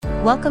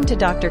Welcome to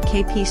Dr.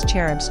 KP's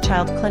Cherub's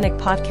Child Clinic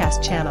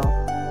podcast channel.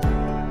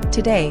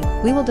 Today,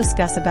 we will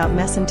discuss about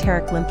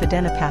mesenteric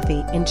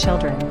lymphadenopathy in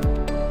children.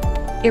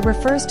 It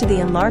refers to the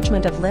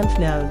enlargement of lymph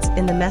nodes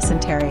in the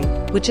mesentery,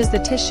 which is the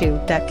tissue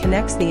that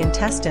connects the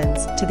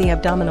intestines to the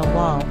abdominal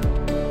wall.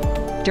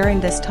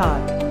 During this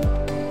talk,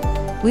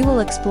 we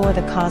will explore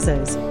the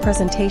causes,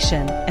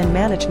 presentation, and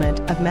management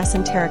of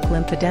mesenteric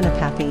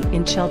lymphadenopathy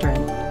in children.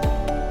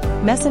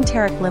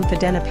 Mesenteric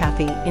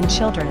lymphadenopathy in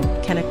children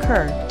can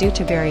occur due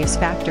to various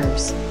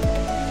factors.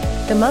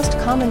 The most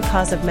common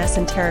cause of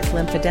mesenteric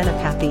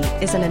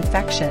lymphadenopathy is an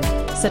infection,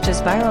 such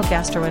as viral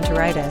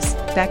gastroenteritis,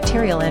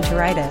 bacterial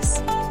enteritis,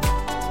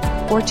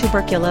 or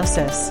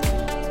tuberculosis.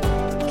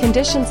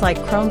 Conditions like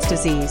Crohn's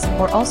disease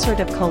or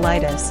ulcerative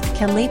colitis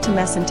can lead to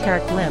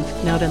mesenteric lymph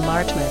node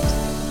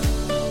enlargement.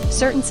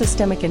 Certain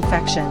systemic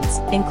infections,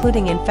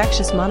 including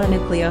infectious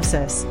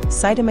mononucleosis,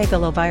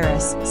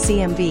 cytomegalovirus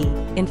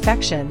 (CMV)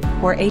 infection,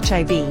 or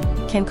HIV,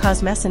 can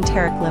cause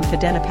mesenteric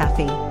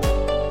lymphadenopathy.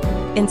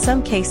 In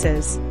some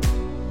cases,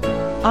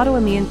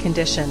 autoimmune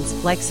conditions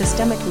like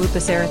systemic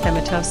lupus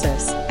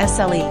erythematosus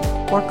 (SLE)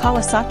 or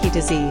Kawasaki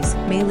disease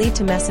may lead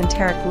to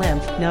mesenteric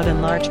lymph node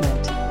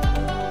enlargement.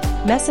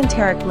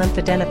 Mesenteric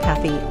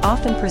lymphadenopathy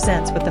often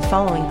presents with the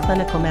following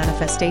clinical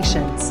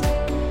manifestations.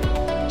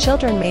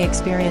 Children may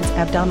experience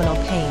abdominal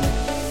pain,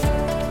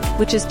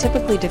 which is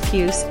typically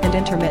diffuse and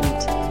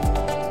intermittent.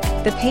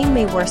 The pain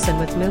may worsen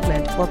with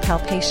movement or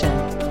palpation.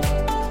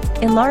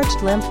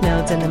 Enlarged lymph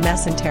nodes in the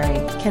mesentery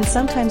can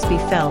sometimes be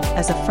felt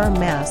as a firm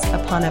mass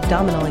upon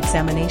abdominal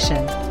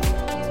examination.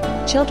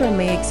 Children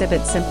may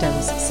exhibit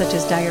symptoms such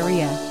as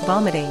diarrhea,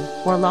 vomiting,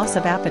 or loss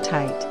of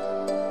appetite.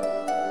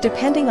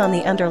 Depending on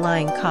the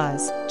underlying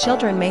cause,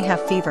 children may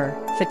have fever,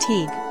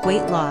 fatigue,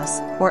 weight loss,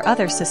 or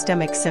other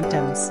systemic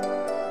symptoms.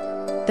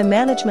 The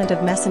management of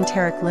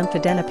mesenteric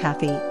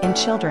lymphadenopathy in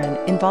children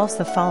involves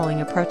the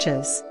following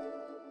approaches.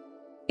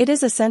 It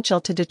is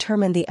essential to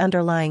determine the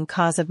underlying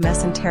cause of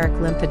mesenteric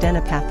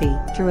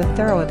lymphadenopathy through a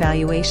thorough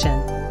evaluation,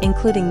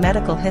 including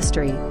medical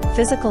history,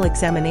 physical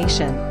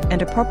examination,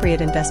 and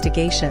appropriate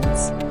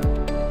investigations.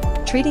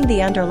 Treating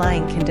the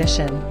underlying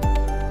condition,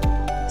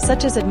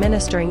 such as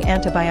administering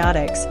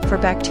antibiotics for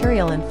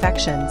bacterial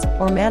infections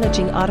or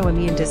managing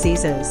autoimmune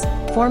diseases,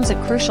 forms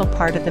a crucial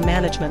part of the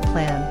management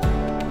plan.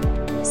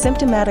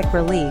 Symptomatic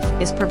relief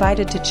is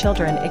provided to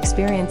children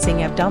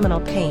experiencing abdominal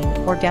pain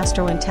or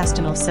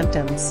gastrointestinal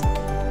symptoms.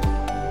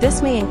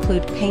 This may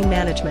include pain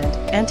management,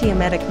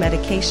 antiemetic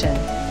medication,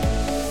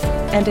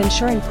 and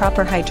ensuring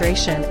proper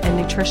hydration and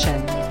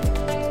nutrition.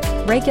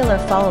 Regular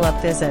follow-up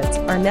visits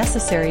are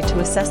necessary to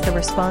assess the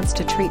response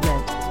to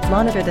treatment,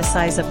 monitor the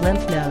size of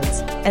lymph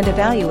nodes, and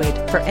evaluate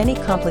for any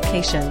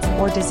complications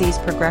or disease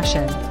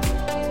progression.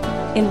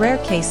 In rare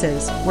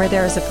cases where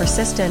there is a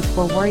persistent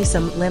or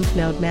worrisome lymph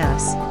node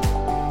mass,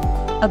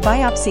 a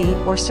biopsy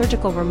or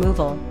surgical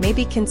removal may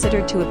be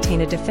considered to obtain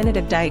a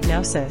definitive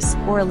diagnosis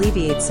or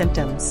alleviate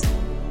symptoms.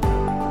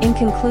 In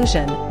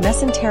conclusion,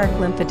 mesenteric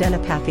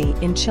lymphadenopathy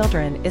in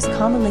children is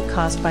commonly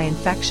caused by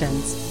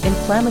infections,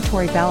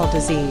 inflammatory bowel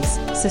disease,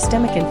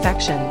 systemic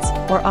infections,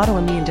 or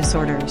autoimmune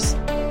disorders.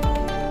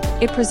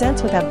 It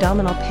presents with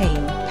abdominal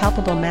pain,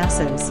 palpable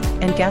masses,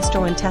 and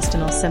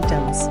gastrointestinal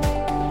symptoms.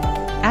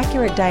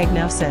 Accurate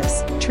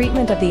diagnosis,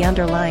 treatment of the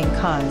underlying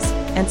cause,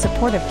 and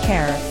supportive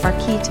care are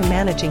key to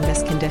managing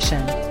this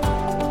condition.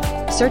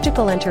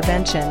 Surgical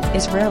intervention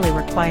is rarely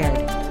required.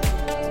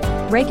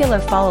 Regular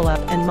follow-up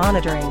and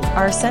monitoring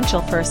are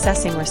essential for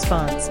assessing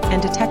response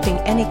and detecting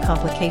any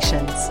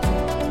complications.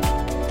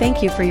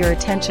 Thank you for your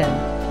attention.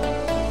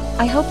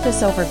 I hope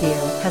this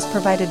overview has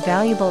provided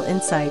valuable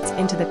insights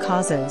into the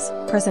causes,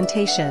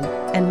 presentation,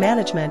 and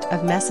management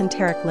of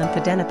mesenteric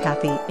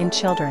lymphadenopathy in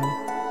children.